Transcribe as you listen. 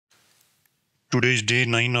Today is day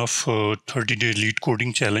 9 of 30-day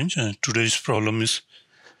LeetCoding challenge, and today's problem is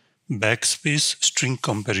backspace string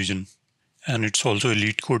comparison, and it's also a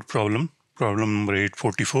LeetCode problem number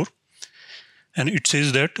 844. And it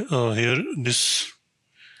says that here this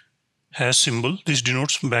hash symbol, this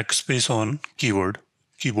denotes backspace on keyboard.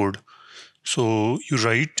 So you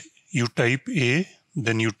type A,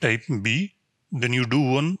 then you type B, then you do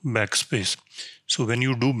one backspace. So when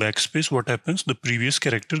you do backspace, what happens? The previous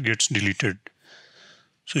character gets deleted.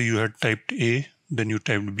 So you had typed A, then you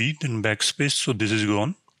typed B, then backspace, so this is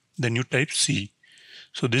gone. Then you type C.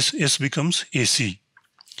 So this S becomes AC.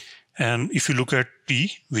 And if you look at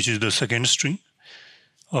T, which is the second string,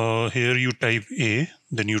 here you type A,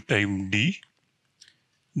 then you type D,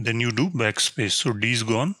 then you do backspace. So D is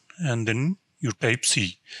gone, and then you type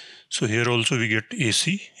C. So here also we get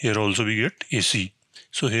AC, here also we get AC.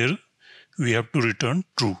 So here we have to return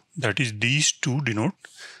true. That is, these two denote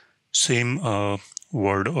same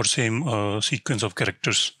word or same sequence of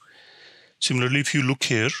characters. Similarly, if you look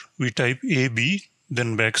here, we type A, B,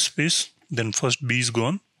 then backspace, then first B is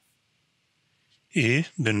gone, A,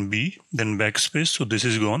 then B, then backspace, so this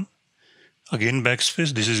is gone. Again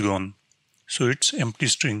backspace, this is gone. So it's empty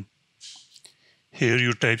string. Here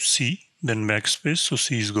you type C, then backspace, so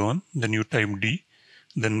C is gone. Then you type D,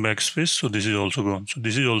 then backspace, so this is also gone. So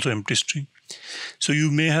this is also empty string. So you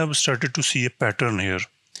may have started to see a pattern here.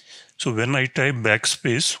 So when I type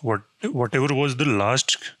backspace, whatever was the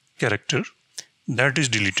last character, that is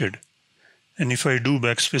deleted. And if I do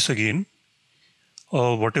backspace again,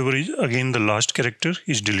 whatever is again the last character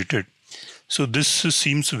is deleted. So this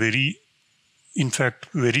seems in fact,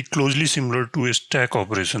 very closely similar to a stack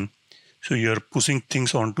operation. So you are pushing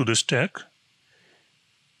things onto the stack,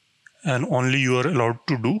 and only you are allowed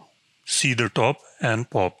to do see the top and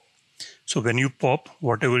pop. So when you pop,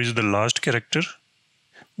 whatever is the last character,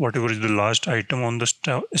 whatever is the last item on the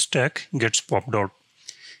stack gets popped out.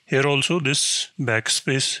 Here also this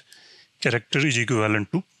backspace character is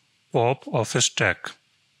equivalent to pop of a stack.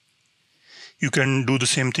 You can do the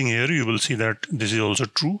same thing here. You will see that this is also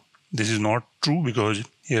true. This is not true because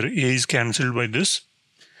here A is cancelled by this,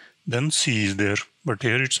 then C is there, but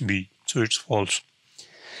here it's B, so it's false.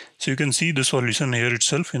 So you can see the solution here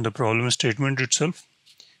itself in the problem statement itself.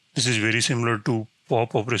 This is very similar to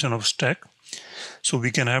pop operation of stack. So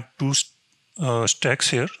we can have two stacks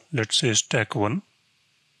here. Let's say stack 1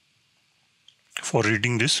 for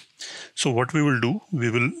reading this. So what we will do, we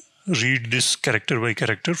will read this character by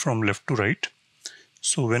character from left to right.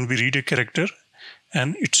 So when we read a character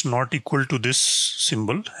and it's not equal to this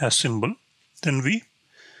symbol, hash symbol, then we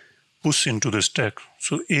push into the stack.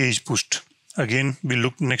 So A is pushed. Again, we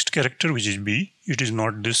look next character, which is B. It is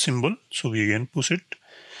not this symbol, so we again push it.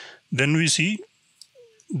 Then we see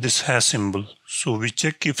this hash symbol. So we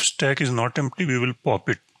check if stack is not empty, we will pop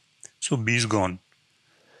it. So B is gone.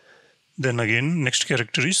 Then again, next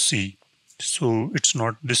character is C. So it's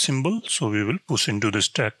not this symbol, so we will push into the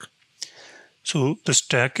stack. So the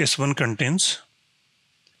stack S1 contains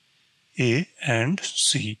A and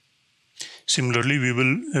C. Similarly, we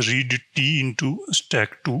will read T into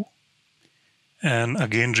stack 2 and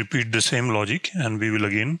again repeat the same logic, and we will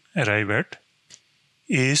again arrive at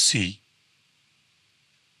AC.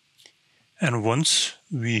 And once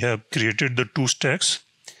we have created the two stacks,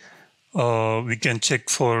 we can check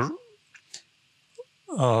for,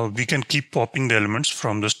 we can keep popping the elements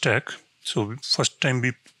from the stack. So first time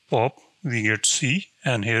we pop, we get C,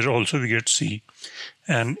 and here also we get C.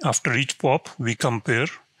 And after each pop, we compare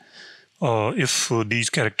if these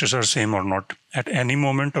characters are same or not. At any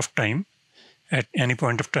moment of time, at any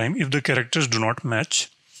point of time, if the characters do not match,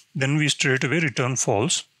 then we straight away return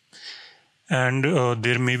false. And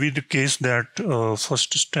there may be the case that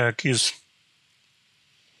first stack is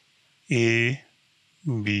A,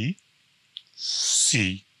 B,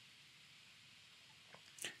 C,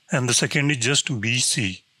 and the second is just B,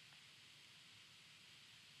 C.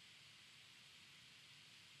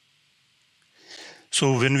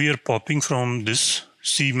 So when we are popping from this,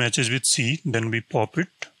 C matches with C, then we pop it,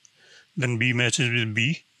 then B matches with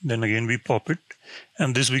B, then again we pop it,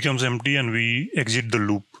 and this becomes empty and we exit the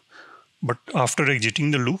loop. But after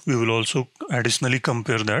exiting the loop, we will also additionally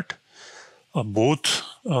compare that both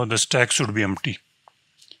the stacks should be empty.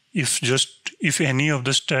 If any of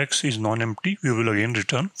the stacks is non-empty, we will again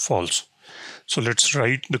return false. So let's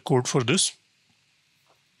write the code for this.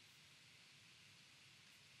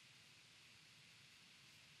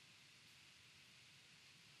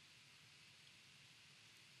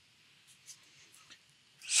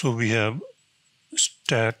 So we have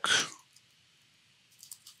stack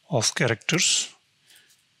of characters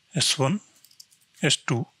S1,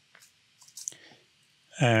 S2,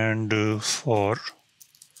 And for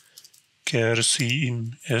char C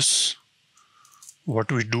in S,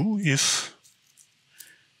 what we do, if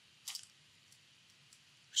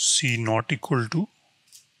C not equal to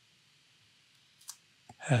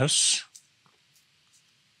has,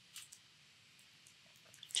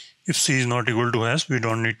 if C is not equal to has, we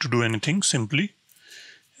don't need to do anything, simply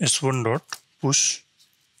S1 dot push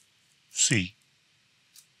C.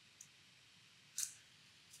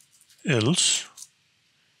 Else,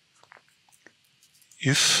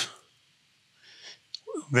 if,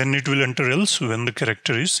 when it will enter else, when the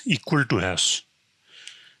character is equal to has.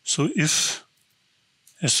 So if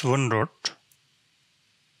S1 dot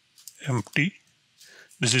empty,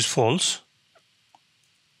 this is false,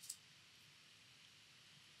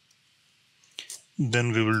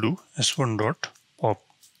 then we will do S1 dot pop.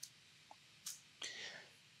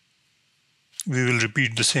 We will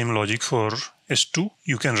repeat the same logic for S2.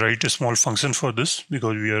 You can write a small function for this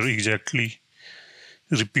because we are exactly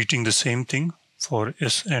repeating the same thing for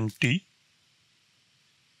S and T.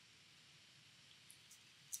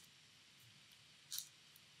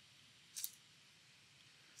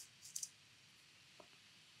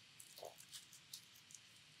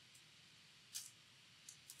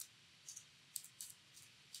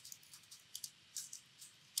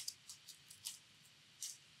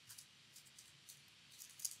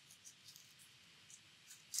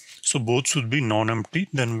 So both should be non-empty.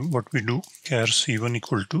 Then what we do, char C1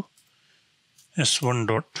 equal to S1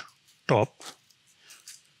 dot top.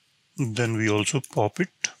 Then we also pop it.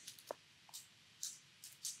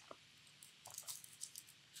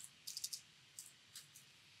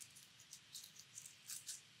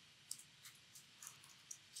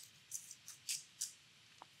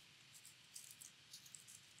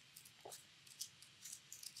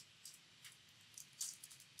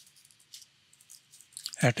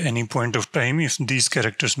 At any point of time, if these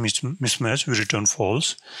characters mismatch, we return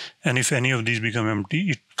false. And if any of these become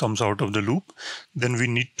empty, it comes out of the loop. Then we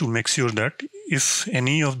need to make sure that if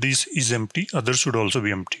any of these is empty, others should also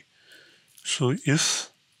be empty. So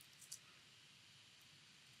if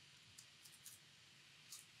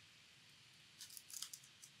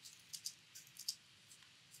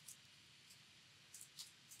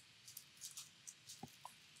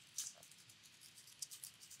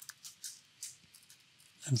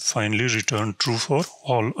and finally return true for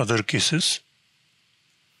all other cases.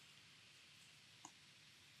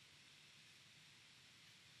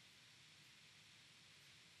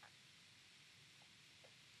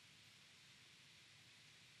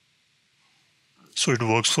 So it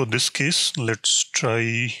works for this case. Let's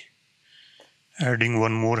try adding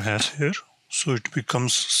one more hash here. So it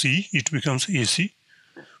becomes C, it becomes AC.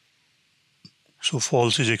 So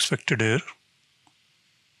false is expected here.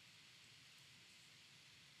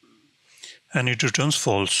 And it returns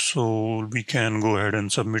false. So we can go ahead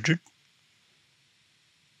and submit it.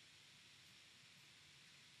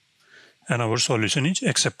 And our solution is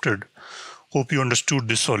accepted. Hope you understood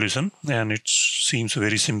this solution, and it seems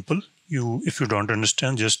very simple. If you don't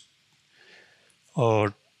understand, just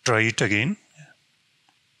try it again